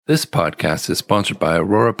This podcast is sponsored by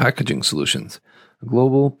Aurora Packaging Solutions, a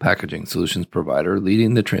global packaging solutions provider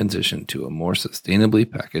leading the transition to a more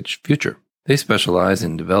sustainably packaged future. They specialize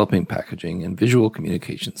in developing packaging and visual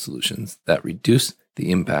communication solutions that reduce the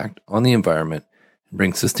impact on the environment and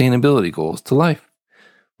bring sustainability goals to life.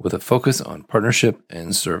 With a focus on partnership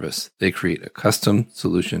and service, they create a custom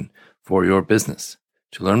solution for your business.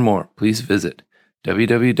 To learn more, please visit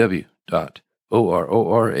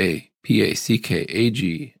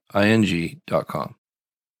www.ororapackaging.com.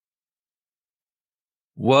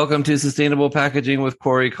 Welcome to Sustainable Packaging with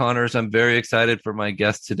Corey Connors. I'm very excited for my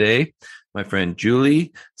guest today, my friend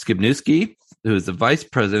Julie Skibniewski, who is the Vice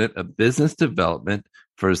President of Business Development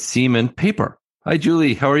for Seaman Paper. Hi,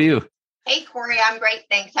 Julie. How are you? Hey, Corey. I'm great.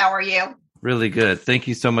 Thanks. How are you? Really good. Thank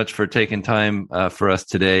you so much for taking time for us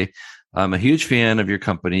today. I'm a huge fan of your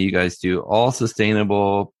company. You guys do all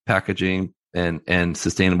sustainable packaging and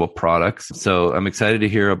sustainable products. So I'm excited to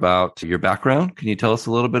hear about your background. Can you tell us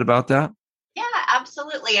a little bit about that? Yeah,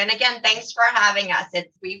 absolutely. And again, thanks for having us.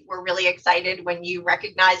 We were really excited when you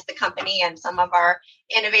recognized the company and some of our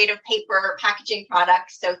innovative paper packaging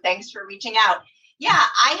products. So thanks for reaching out. Yeah,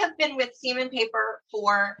 I have been with Seaman Paper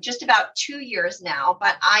for just about 2 years now,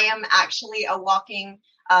 but I am actually a walking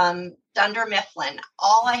Dunder Mifflin.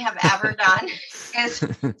 All I have ever done is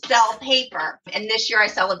sell paper. And this year I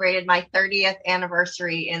celebrated my 30th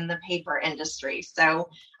anniversary in the paper industry. So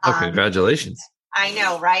congratulations. I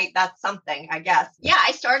know, right? That's something, I guess. Yeah,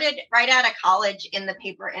 I started right out of college in the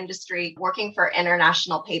paper industry, working for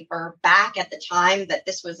International Paper back at the time that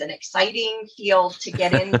this was an exciting field to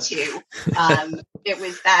get into. It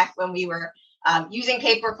was back when we were using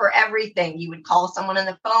paper for everything. You would call someone on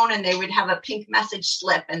the phone and they would have a pink message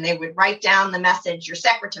slip and they would write down the message. Your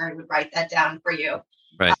secretary would write that down for you.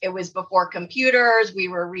 Right. It was before computers. We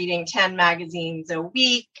were reading 10 magazines a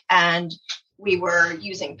week and we were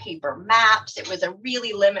using paper maps. It was a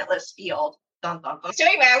really limitless field. So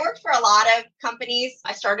anyway, I worked for a lot of companies.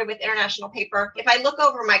 I started with International Paper. If I look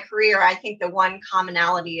over my career, I think the one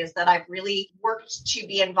commonality is that I've really worked to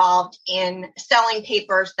be involved in selling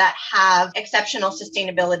papers that have exceptional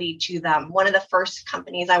sustainability to them. One of the first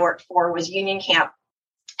companies I worked for was Union Camp,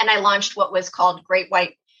 and I launched what was called Great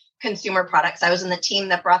White Consumer Products. I was in the team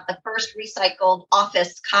that brought the first recycled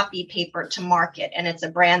office copy paper to market. And it's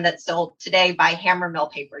a brand that's sold today by Hammer Mill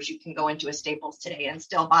Papers. You can go into a Staples today and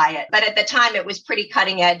still buy it. But at the time, it was pretty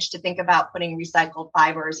cutting edge to think about putting recycled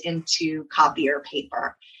fibers into copier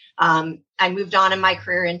paper. I moved on in my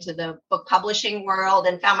career into the book publishing world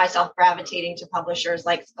and found myself gravitating to publishers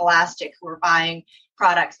like Scholastic, who were buying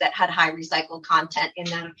products that had high recycled content in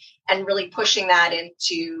them and really pushing that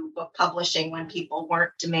into book publishing when people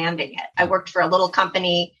weren't demanding it. I worked for a little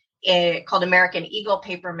company called American Eagle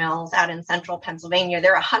Paper Mills out in central Pennsylvania.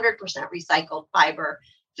 They're 100% recycled fiber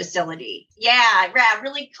facility. Yeah,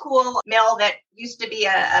 really cool mill that used to be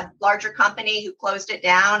a larger company who closed it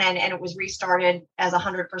down and it was restarted as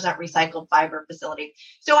 100% recycled fiber facility.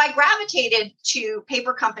 So I gravitated to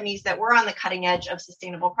paper companies that were on the cutting edge of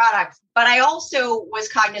sustainable products, but I also was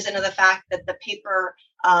cognizant of the fact that the paper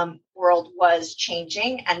world was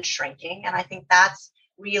changing and shrinking. And I think that's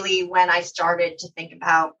really when I started to think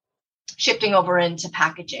about shifting over into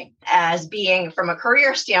packaging as being, from a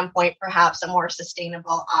career standpoint, perhaps a more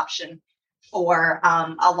sustainable option for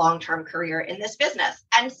a long-term career in this business.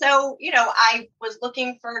 And so, I was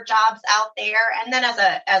looking for jobs out there. And then as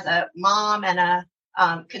a mom and a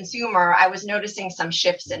consumer, I was noticing some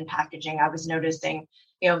shifts in packaging. I was noticing,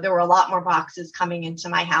 there were a lot more boxes coming into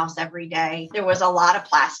my house every day. There was a lot of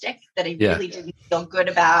plastic that I really didn't feel good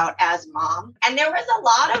about as mom. And there was a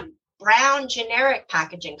lot of brown generic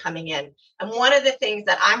packaging coming in. And one of the things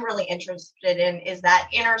that I'm really interested in is that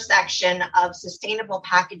intersection of sustainable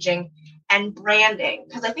packaging and branding,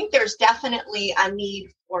 because I think there's definitely a need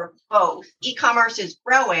for both. E-commerce is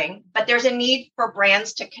growing, but there's a need for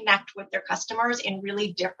brands to connect with their customers in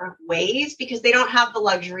really different ways because they don't have the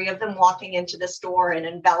luxury of them walking into the store and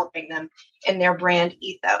enveloping them in their brand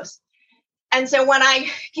ethos. And so when I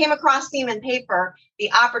came across Seaman Paper,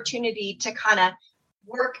 the opportunity to kind of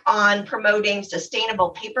work on promoting sustainable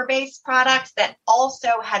paper-based products that also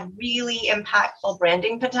had really impactful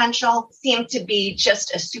branding potential seemed to be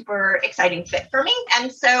just a super exciting fit for me.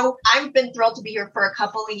 And so I've been thrilled to be here for a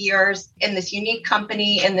couple of years in this unique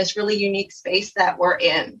company, in this really unique space that we're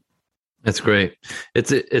in. That's great.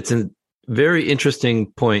 It's a very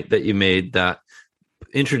interesting point that you made that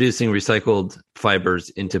introducing recycled fibers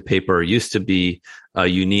into paper used to be a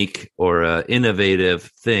unique or a innovative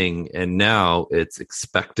thing, and now it's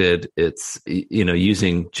expected. It's,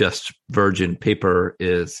 using just virgin paper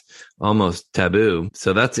is almost taboo.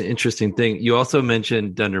 So that's an interesting thing. You also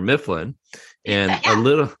mentioned Dunder Mifflin, and a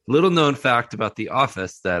little known fact about The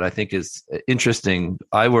Office that I think is interesting.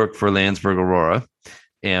 I work for Landsberg Aurora,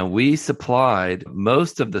 and we supplied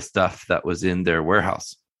most of the stuff that was in their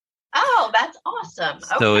warehouse. Oh, that's awesome.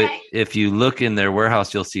 So Okay. if you look in their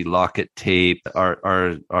warehouse, you'll see Locket tape,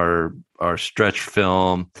 our stretch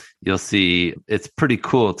film. You'll see, it's pretty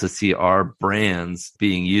cool to see our brands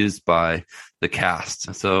being used by the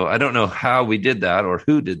cast. So I don't know how we did that or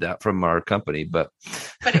who did that from our company, but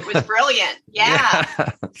it was brilliant.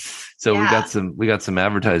 Yeah. So we got some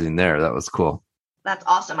advertising there. That was cool. That's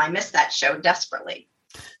awesome. I missed that show desperately.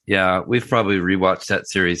 Yeah, we've probably rewatched that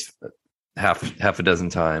series half a dozen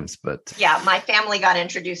times, but yeah, my family got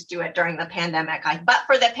introduced to it during the pandemic. But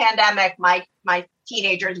for the pandemic, my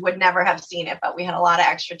teenagers would never have seen it, but we had a lot of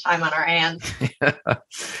extra time on our hands.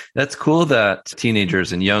 That's cool that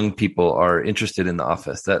teenagers and young people are interested in The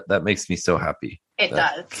Office. That makes me so happy. It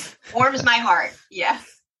does. Warms my heart. Yeah.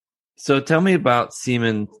 So tell me about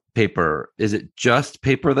Seaman Paper. Is it just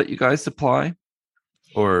paper that you guys supply,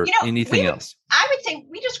 or anything else? I would say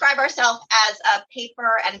we describe ourselves as a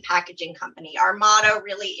paper and packaging company. Our motto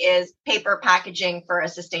really is paper packaging for a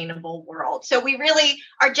sustainable world. So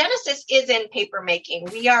our genesis is in paper making.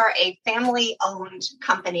 We are a family-owned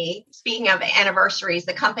company. Speaking of anniversaries,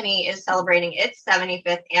 the company is celebrating its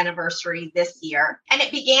 75th anniversary this year. And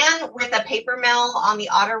it began with a paper mill on the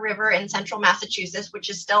Otter River in central Massachusetts, which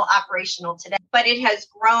is still operational today. But it has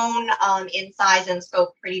grown in size and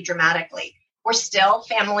scope pretty dramatically. We're still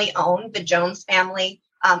family owned. The Jones family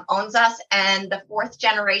owns us, and the fourth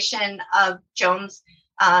generation of Jones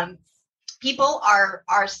people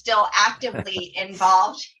are still actively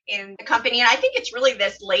involved in the company. And I think it's really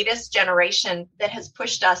this latest generation that has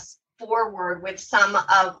pushed us forward with some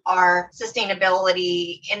of our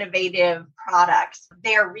sustainability innovative products.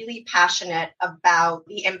 They're really passionate about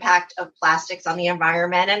the impact of plastics on the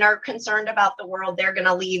environment and are concerned about the world they're going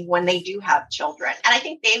to leave when they do have children. And I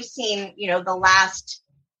think they've seen, the last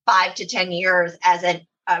 5 to 10 years as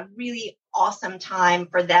a really awesome time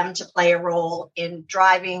for them to play a role in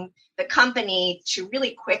driving the company to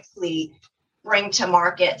really quickly bring to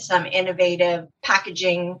market some innovative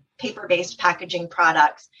packaging, paper-based packaging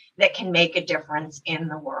products that can make a difference in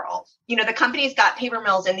the world. The company's got paper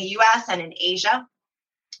mills in the US and in Asia.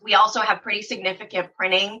 We also have pretty significant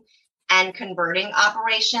printing and converting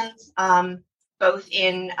operations, both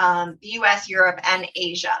in the US, Europe, and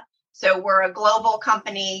Asia. So we're a global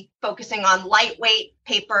company focusing on lightweight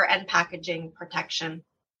paper and packaging protection.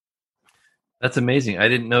 That's amazing. I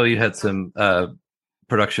didn't know you had some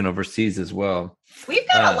production overseas as well. We've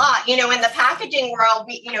got a lot, in the packaging world,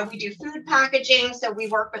 we do food packaging. So we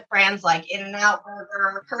work with brands like In-N-Out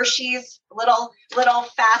Burger, Hershey's, little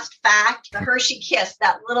fast fact, the Hershey Kiss,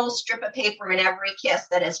 that little strip of paper in every kiss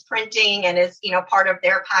that is printing and is, part of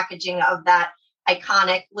their packaging of that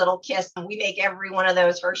iconic little kiss. And we make every one of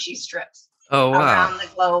those Hershey strips around the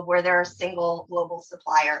globe. Where they're a single global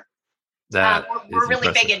supplier. We're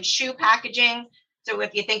really big in shoe packaging. So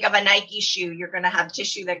if you think of a Nike shoe, you're going to have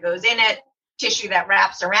tissue that goes in it, tissue that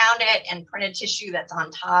wraps around it, and printed tissue that's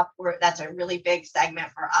on top. That's a really big segment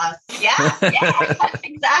for us. Yeah,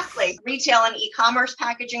 exactly. Retail and e-commerce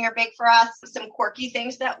packaging are big for us. Some quirky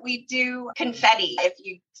things that we do. Confetti. If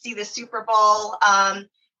you see the Super Bowl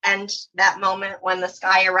and that moment when the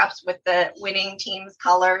sky erupts with the winning team's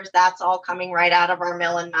colors, that's all coming right out of our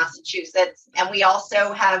mill in Massachusetts. And we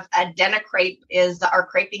also have Dena Crepe is our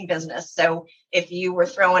creping business. So if you were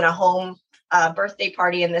throwing a home birthday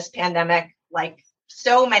party in this pandemic, like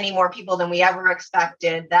so many more people than we ever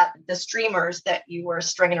expected, that the streamers that you were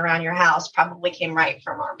stringing around your house probably came right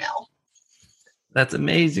from our mill. That's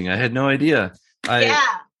amazing. I had no idea.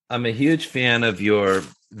 I'm a huge fan of your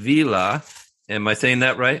Vila. Am I saying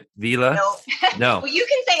that right? Vila? No. Well, you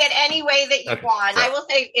can say it any way that you want. I will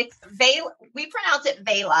say it's Vela. We pronounce it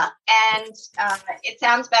Vela, and it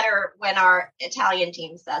sounds better when our Italian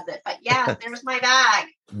team says it. But yeah, there's my bag.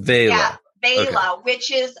 Vela. Yeah. Vela, okay.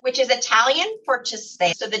 which is Italian for to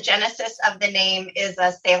sail. So the genesis of the name is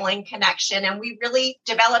a sailing connection. And we really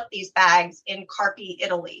developed these bags in Carpi,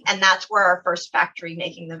 Italy. And that's where our first factory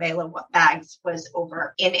making the Vela bags was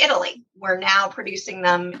over in Italy. We're now producing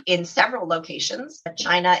them in several locations,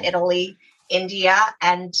 China, Italy, India,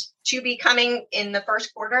 and to be coming in the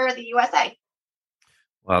first quarter of the USA.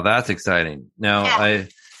 Wow, that's exciting. Now,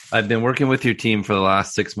 I've been working with your team for the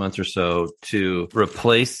last 6 months or so to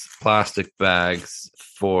replace plastic bags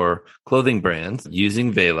for clothing brands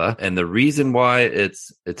using Vela. And the reason why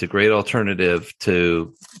it's a great alternative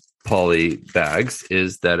to poly bags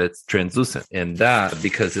is that it's translucent, and that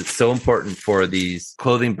because it's so important for these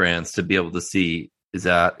clothing brands to be able to see, is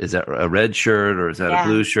that a red shirt, or is that a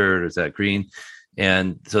blue shirt, or is that green?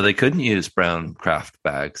 And so they couldn't use brown craft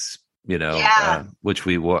bags, which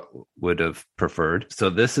we would have preferred. So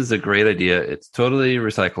this is a great idea. It's totally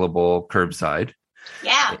recyclable, curbside,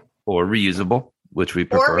 or reusable, which we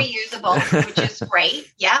prefer. Or reusable, which is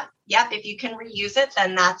great. Yep. If you can reuse it,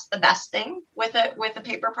 then that's the best thing with a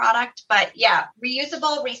paper product. But yeah,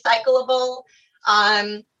 reusable, recyclable.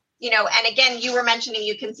 And again, you were mentioning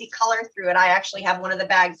you can see color through it. I actually have one of the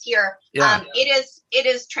bags here. Yeah. It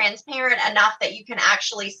is transparent enough that you can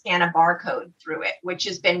actually scan a barcode through it, which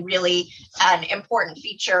has been really an important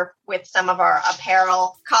feature with some of our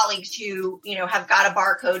apparel colleagues who, have got a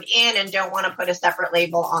barcode in and don't want to put a separate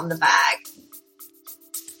label on the bag.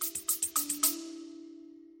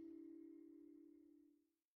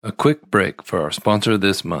 A quick break for our sponsor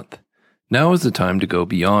this month. Now is the time to go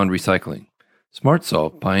beyond recycling.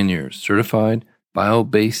 SmartSolve pioneers certified,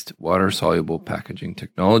 bio-based, water-soluble packaging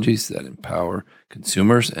technologies that empower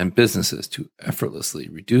consumers and businesses to effortlessly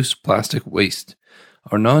reduce plastic waste.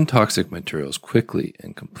 Our non-toxic materials quickly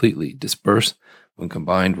and completely disperse when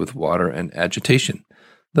combined with water and agitation,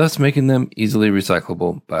 thus making them easily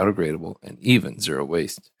recyclable, biodegradable, and even zero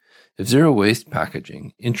waste. If zero waste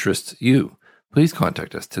packaging interests you, please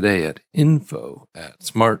contact us today at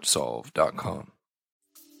info@smartsolve.com.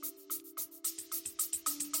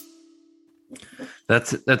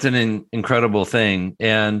 That's an incredible thing,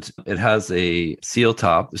 and it has a seal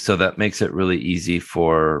top, so that makes it really easy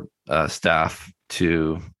for staff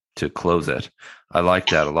to close it. I like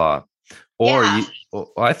that a lot. Or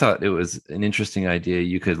I thought it was an interesting idea.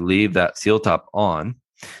 You could leave that seal top on,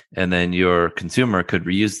 and then your consumer could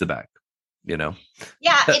reuse the bag.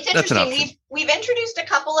 It's interesting. We've introduced a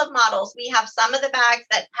couple of models. We have some of the bags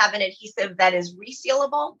that have an adhesive that is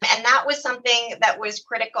resealable. And that was something that was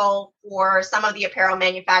critical for some of the apparel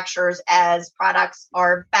manufacturers as products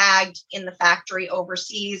are bagged in the factory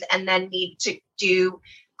overseas and then need to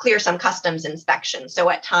clear some customs inspection. So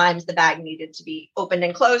at times the bag needed to be opened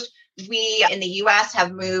and closed. We in the US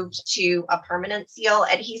have moved to a permanent seal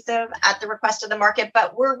adhesive at the request of the market,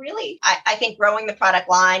 but we're really, I think, growing the product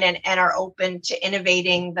line and are open to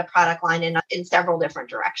innovating the product line in several different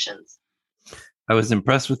directions. I was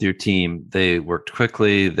impressed with your team. They worked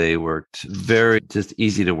quickly. They worked very just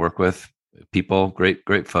easy to work with people,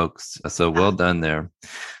 great folks. So well done there.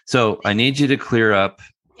 So I need you to clear up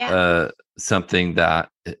something that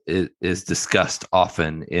is discussed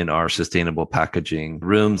often in our sustainable packaging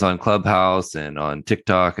rooms on Clubhouse and on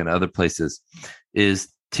TikTok and other places. Is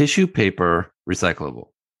tissue paper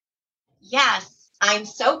recyclable? Yes, I'm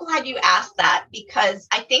so glad you asked that, because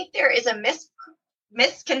I think there is a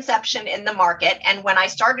misconception in the market. And when I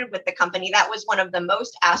started with the company, that was one of the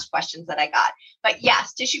most asked questions that I got. But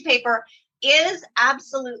yes, tissue paper is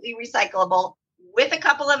absolutely recyclable with a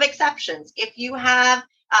couple of exceptions. If you have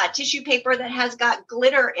tissue paper that has got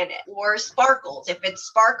glitter in it or sparkles, if it's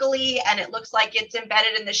sparkly and it looks like it's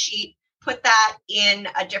embedded in the sheet, put that in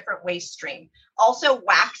a different waste stream. Also,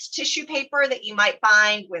 wax tissue paper that you might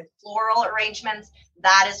find with floral arrangements,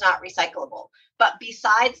 that is not recyclable. But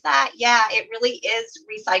besides that, it really is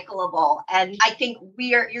recyclable. And I think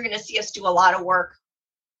you're going to see us do a lot of work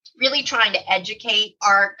really trying to educate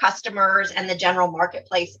our customers and the general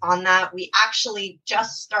marketplace on that. We actually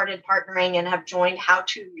just started partnering and have joined How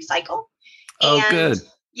to Recycle. Oh, good.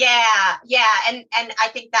 Yeah. And I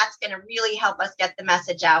think that's going to really help us get the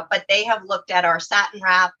message out. But they have looked at our satin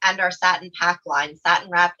wrap and our satin pack line. Satin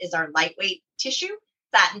wrap is our lightweight tissue.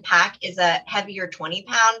 Satin pack is a heavier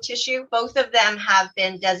 20-pound tissue. Both of them have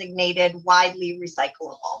been designated widely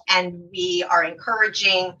recyclable. And we are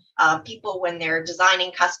encouraging people when they're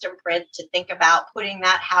designing custom print to think about putting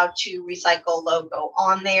that How to Recycle logo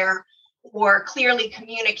on there, or clearly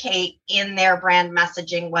communicate in their brand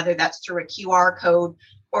messaging, whether that's through a QR code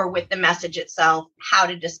or with the message itself, how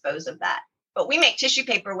to dispose of that. But we make tissue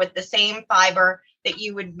paper with the same fiber that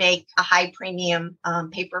you would make a high premium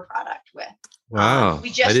paper product with. Wow.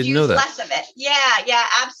 We just I didn't use know that. less of it. Yeah,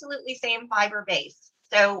 absolutely same fiber base.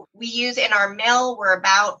 So we use in our mill, we're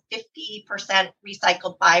about 50%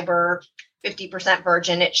 recycled fiber, 50%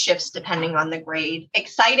 virgin. It shifts depending on the grade.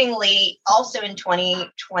 Excitingly, also in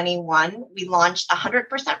 2021, we launched 100%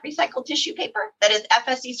 recycled tissue paper that is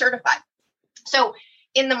FSC certified. So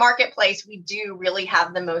in the marketplace, we do really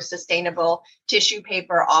have the most sustainable tissue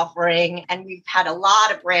paper offering. And we've had a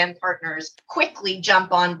lot of brand partners quickly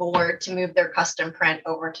jump on board to move their custom print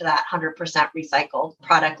over to that 100% recycled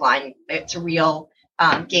product line. It's a real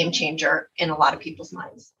game changer in a lot of people's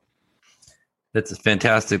minds. That's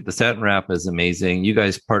fantastic. The satin wrap is amazing. You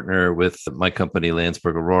guys partner with my company,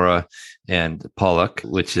 Landsberg Aurora and Pollock,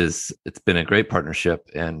 it's been a great partnership.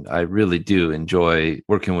 And I really do enjoy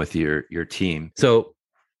working with your team. So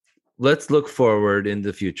let's look forward in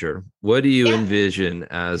the future. What do you envision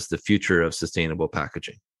as the future of sustainable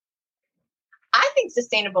packaging? I think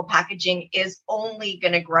sustainable packaging is only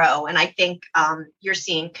going to grow. And I think you're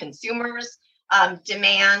seeing consumers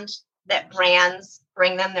demand that brands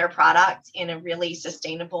bring them their products in a really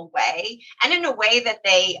sustainable way and in a way that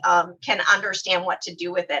they can understand what to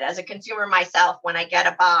do with it. As a consumer myself, when I get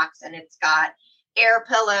a box and it's got air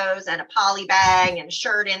pillows and a poly bag and a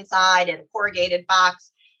shirt inside and a corrugated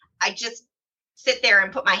box, I just sit there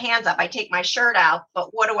and put my hands up. I take my shirt out,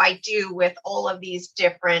 but what do I do with all of these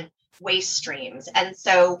different waste streams? And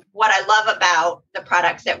so what I love about the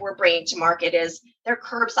products that we're bringing to market is they're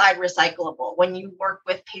curbside recyclable. When you work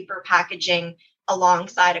with paper packaging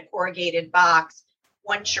alongside a corrugated box,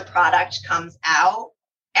 once your product comes out,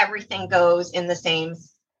 everything goes in the same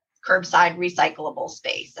curbside recyclable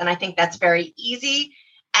space. And I think that's very easy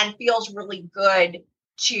and feels really good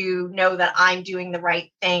to know that I'm doing the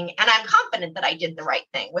right thing. And I'm confident that I did the right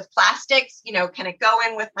thing. With plastics, can it go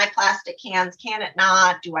in with my plastic cans? Can it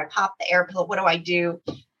not? Do I pop the air pillow? What do I do?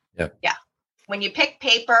 Yeah. When you pick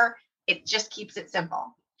paper, it just keeps it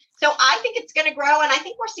simple. So I think it's going to grow. And I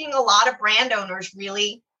think we're seeing a lot of brand owners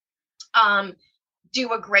really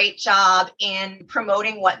do a great job in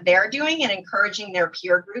promoting what they're doing and encouraging their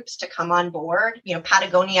peer groups to come on board.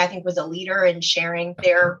 Patagonia, I think, was a leader in sharing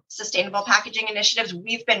their sustainable packaging initiatives.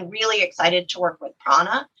 We've been really excited to work with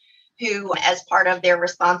Prana, who, as part of their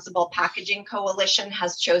responsible packaging coalition,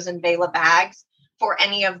 has chosen Vela bags for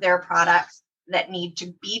any of their products that need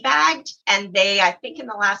to be bagged. And they, I think in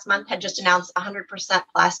the last month, had just announced 100%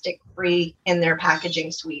 plastic free in their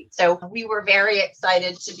packaging suite. So we were very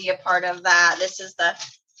excited to be a part of that. This is the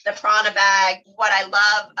Prana bag. What I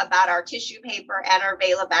love about our tissue paper and our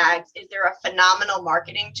Vela bags is they're a phenomenal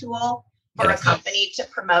marketing tool for a company to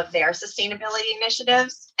promote their sustainability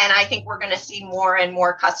initiatives. And I think we're going to see more and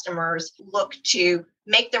more customers look to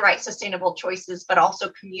make the right sustainable choices, but also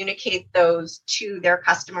communicate those to their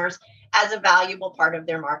customers as a valuable part of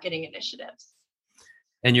their marketing initiatives.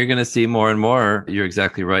 And you're going to see more and more. You're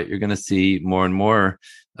exactly right. You're going to see more and more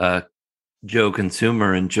Joe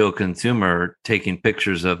Consumer and Joe Consumer taking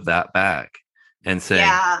pictures of that bag and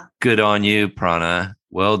saying, good on you, Prana.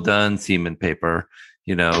 Well done, Seaman Paper.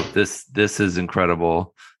 This is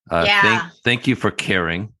incredible. Thank you for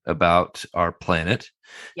caring about our planet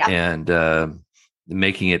and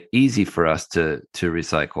making it easy for us to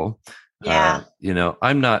recycle.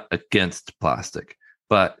 I'm not against plastic,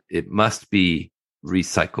 but it must be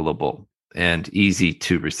recyclable and easy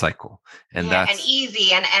to recycle. And that's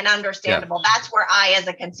easy and understandable. That's where I, as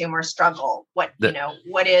a consumer, struggle. What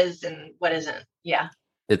is and what isn't. Yeah.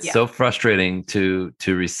 It's so frustrating to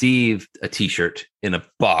receive a t-shirt in a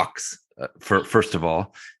box first of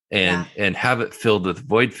all, and have it filled with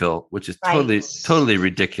void fill, which is totally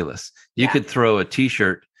ridiculous. You could throw a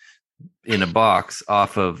t-shirt in a box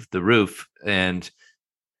off of the roof and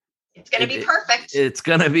it's going to be perfect. It's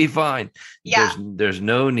going to be fine. Yeah. There's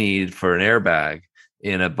no need for an airbag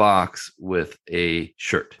in a box with a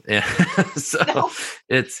shirt. These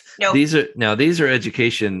are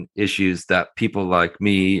education issues that people like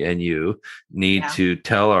me and you need to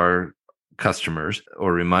tell our customers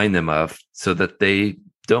or remind them of so that they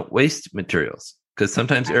don't waste materials. Because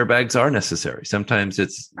sometimes airbags are necessary. Sometimes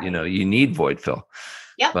it's, you need void fill.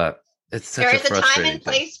 Yeah. But it's such there is a time and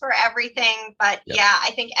place for everything, but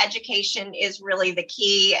I think education is really the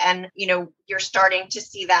key. And, you're starting to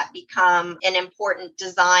see that become an important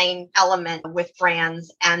design element with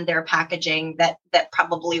brands and their packaging that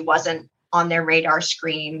probably wasn't on their radar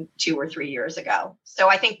screen 2 or 3 years ago. So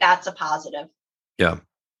I think that's a positive. Yeah.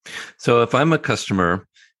 So if I'm a customer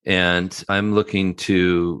and I'm looking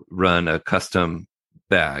to run a custom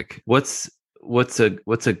bag, what's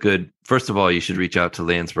a good, first of all, you should reach out to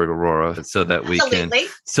Landsberg Aurora so that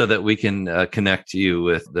we can connect you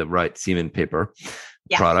with the right Seaman Paper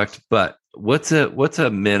product. But what's a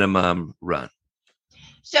minimum run?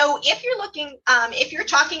 So if you're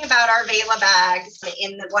talking about our Vela bags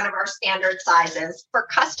in one of our standard sizes, for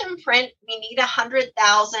custom print, we need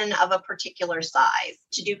 100,000 of a particular size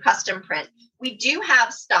to do custom print. We do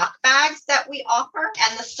have stock bags that we offer,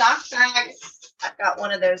 and the stock bags, I've got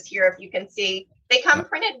one of those here, if you can see, They come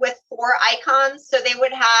printed with 4 icons. So they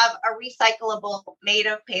would have a recyclable made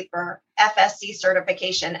of paper FSC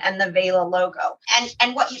certification and the Vela logo.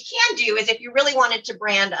 And what you can do is if you really wanted to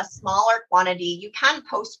brand a smaller quantity, you can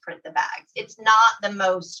post print the bags. It's not the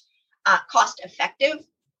most cost effective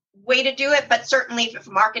way to do it, but certainly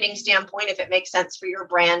from a marketing standpoint, if it makes sense for your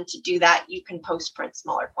brand to do that, you can post print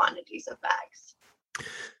smaller quantities of bags.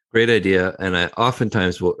 Great idea. And I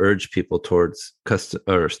oftentimes will urge people towards custom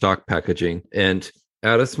or stock packaging and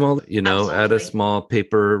add a small, add a small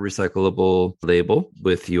paper recyclable label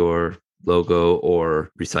with your logo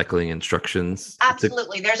or recycling instructions.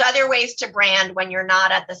 Absolutely. There's other ways to brand when you're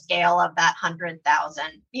not at the scale of that 100,000,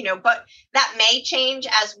 but that may change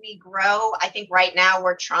as we grow. I think right now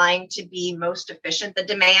we're trying to be most efficient. The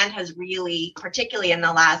demand has really, particularly in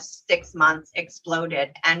the last 6 months,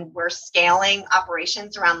 exploded, and we're scaling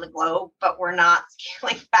operations around the globe, but we're not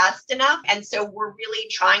scaling fast enough. And so we're really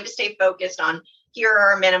trying to stay focused on here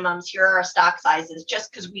are our minimums, here are our stock sizes,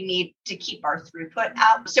 just because we need to keep our throughput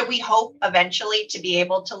up. So we hope eventually to be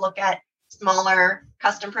able to look at smaller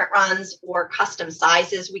custom print runs or custom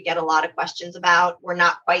sizes. We get a lot of questions about. We're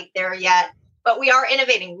not quite there yet, but we are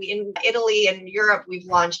innovating. In Italy and Europe, we've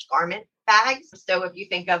launched garment bags. So if you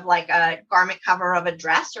think of like a garment cover of a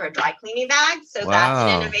dress or a dry cleaning bag, so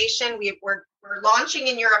that's an innovation. We're launching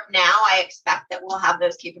in Europe now. I expect that we'll have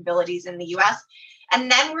those capabilities in the US. And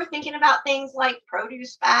then we're thinking about things like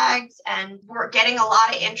produce bags, and we're getting a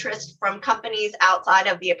lot of interest from companies outside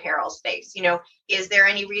of the apparel space. Is there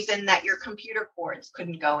any reason that your computer cords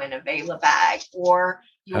couldn't go in a Vela bag, or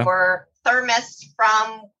your thermos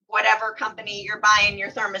from whatever company you're buying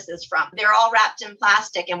your thermoses from? They're all wrapped in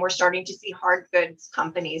plastic, and we're starting to see hard goods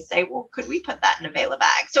companies say, well, could we put that in a Vela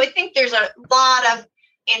bag? So I think there's a lot of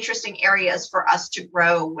interesting areas for us to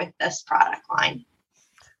grow with this product line.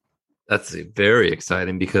 That's very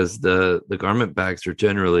exciting because the garment bags are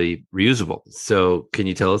generally reusable. So can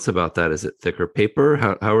you tell us about that? Is it thicker paper?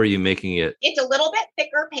 How are you making it? It's a little bit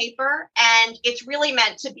thicker paper, and it's really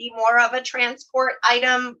meant to be more of a transport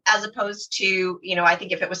item as opposed to, I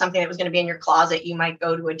think if it was something that was going to be in your closet, you might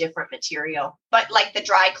go to a different material. But like the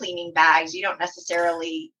dry cleaning bags, you don't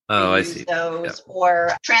necessarily use those,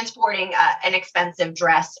 or transporting an expensive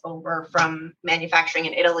dress over from manufacturing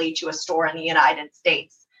in Italy to a store in the United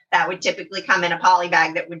States. That would typically come in a poly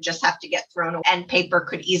bag that would just have to get thrown away, and paper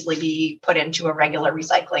could easily be put into a regular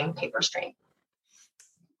recycling paper stream.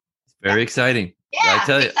 Very exciting. Yeah, I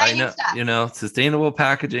tell you, stuff. Sustainable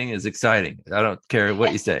packaging is exciting. I don't care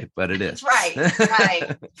what you say, but it is. Right.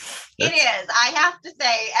 It is. I have to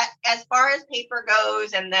say, as far as paper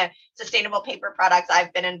goes and the sustainable paper products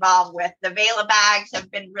I've been involved with, the Vela bags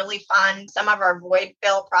have been really fun. Some of our void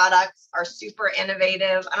fill products are super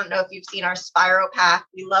innovative. I don't know if you've seen our Spiral Pack.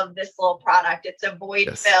 We love this little product. It's a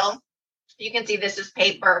void fill. You can see this is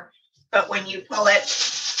paper, but when you pull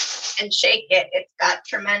it and shake it, it's got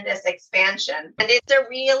tremendous expansion. And it's a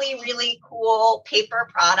really, really cool paper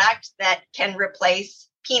product that can replace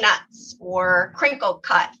peanuts or crinkle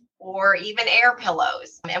cut or even air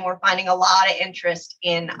pillows. And we're finding a lot of interest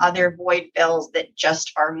in other void fills that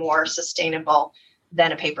just are more sustainable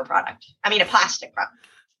than a paper product. A plastic product.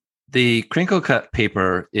 The crinkle cut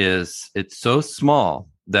paper it's so small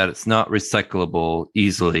that it's not recyclable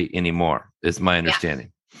easily anymore, is my understanding.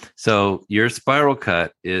 Yeah. So your spiral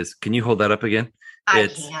cut is, can you hold that up again? I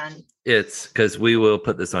can. It's because we will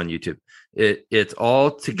put this on YouTube. It's all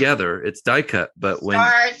together. It's die cut, but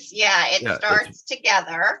starts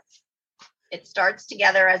together. It starts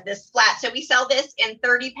together as this flat. So we sell this in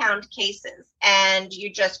 30-pound cases, and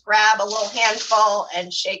you just grab a little handful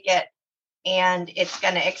and shake it, and it's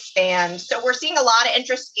going to expand. So we're seeing a lot of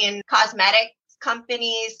interest in cosmetic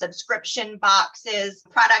companies, subscription boxes,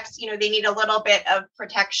 products, they need a little bit of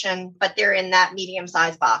protection, but they're in that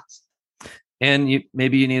medium-sized box. And you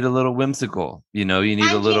need a little whimsical, you need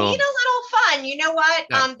a little fun. You know what?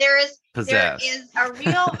 Yeah. There is a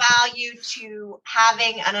real value to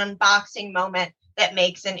having an unboxing moment that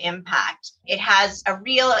makes an impact. It has a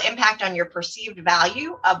real impact on your perceived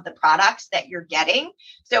value of the products that you're getting.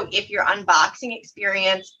 So if your unboxing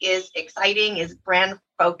experience is exciting, is brand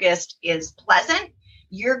focused, is pleasant,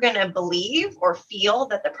 you're going to believe or feel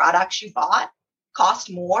that the products you bought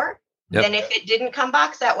cost more than if it didn't come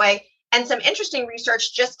boxed that way. And some interesting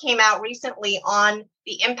research just came out recently on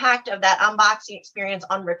the impact of that unboxing experience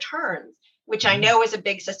on returns, which I know is a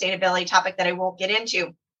big sustainability topic that I won't get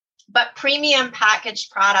into. But premium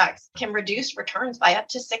packaged products can reduce returns by up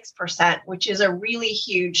to 6%, which is a really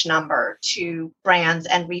huge number to brands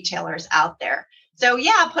and retailers out there. So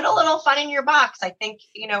put a little fun in your box. I think,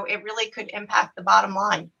 it really could impact the bottom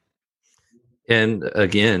line. And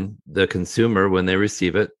again, the consumer, when they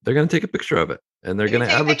receive it, they're going to take a picture of it and they're going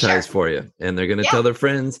to advertise for you, and they're going to tell their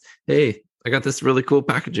friends, "Hey, I got this really cool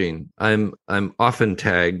packaging." I'm often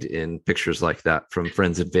tagged in pictures like that from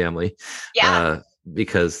friends and family.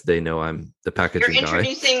 Because they know I'm the packaging guy. You're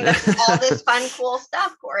introducing all this fun, cool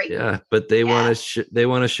stuff, Corey. Yeah, but they want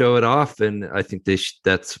to show it off, and I think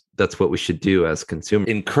that's what we should do as consumers.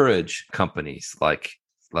 Encourage companies like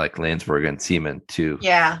Landsberg and Seaman to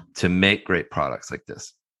make great products like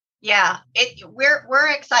this. Yeah,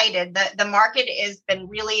 we're excited. The market has been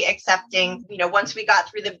really accepting. Once we got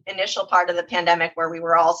through the initial part of the pandemic where we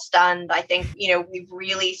were all stunned, I think we've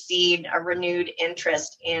really seen a renewed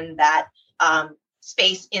interest in that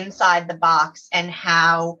space inside the box, and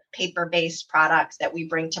how paper-based products that we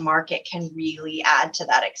bring to market can really add to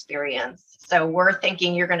that experience. So we're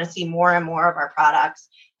thinking you're going to see more and more of our products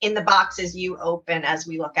in the boxes you open as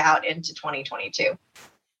we look out into 2022.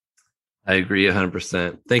 I agree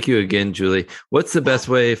 100%. Thank you again, Julie. What's the best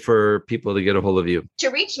way for people to get a hold of you? To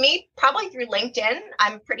reach me, probably through LinkedIn.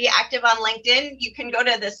 I'm pretty active on LinkedIn. You can go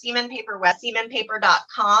to the Seaman Paper web,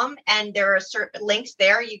 seamanpaper.com, and there are certain links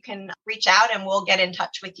there. You can reach out and we'll get in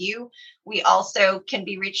touch with you. We also can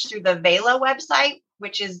be reached through the Vela website,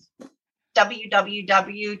 which is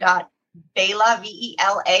www.vela.eco.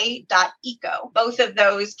 Both of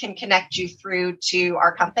those can connect you through to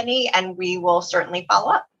our company, and we will certainly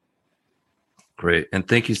follow up. Great. And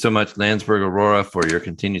thank you so much, Landsberg Aurora, for your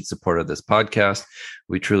continued support of this podcast.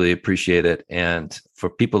 We truly appreciate it. And for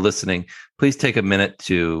people listening, please take a minute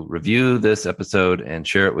to review this episode and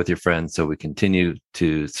share it with your friends so we continue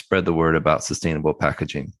to spread the word about sustainable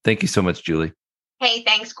packaging. Thank you so much, Julie. Hey,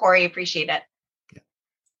 thanks, Corey. Appreciate it.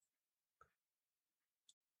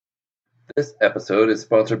 This episode is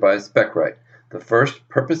sponsored by SpecRite, the first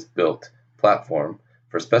purpose-built platform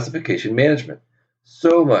for specification management.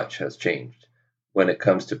 So much has changed when it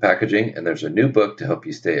comes to packaging, and there's a new book to help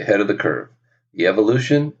you stay ahead of the curve, The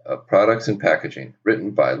Evolution of Products and Packaging,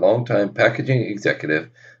 written by longtime packaging executive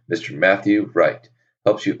Mr. Matthew Wright,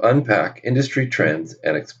 helps you unpack industry trends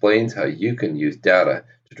and explains how you can use data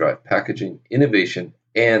to drive packaging innovation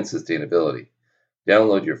and sustainability.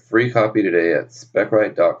 Download your free copy today at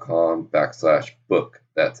specrite.com/book.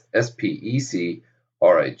 That's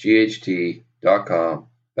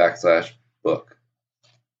SPECRIGHT.com/book.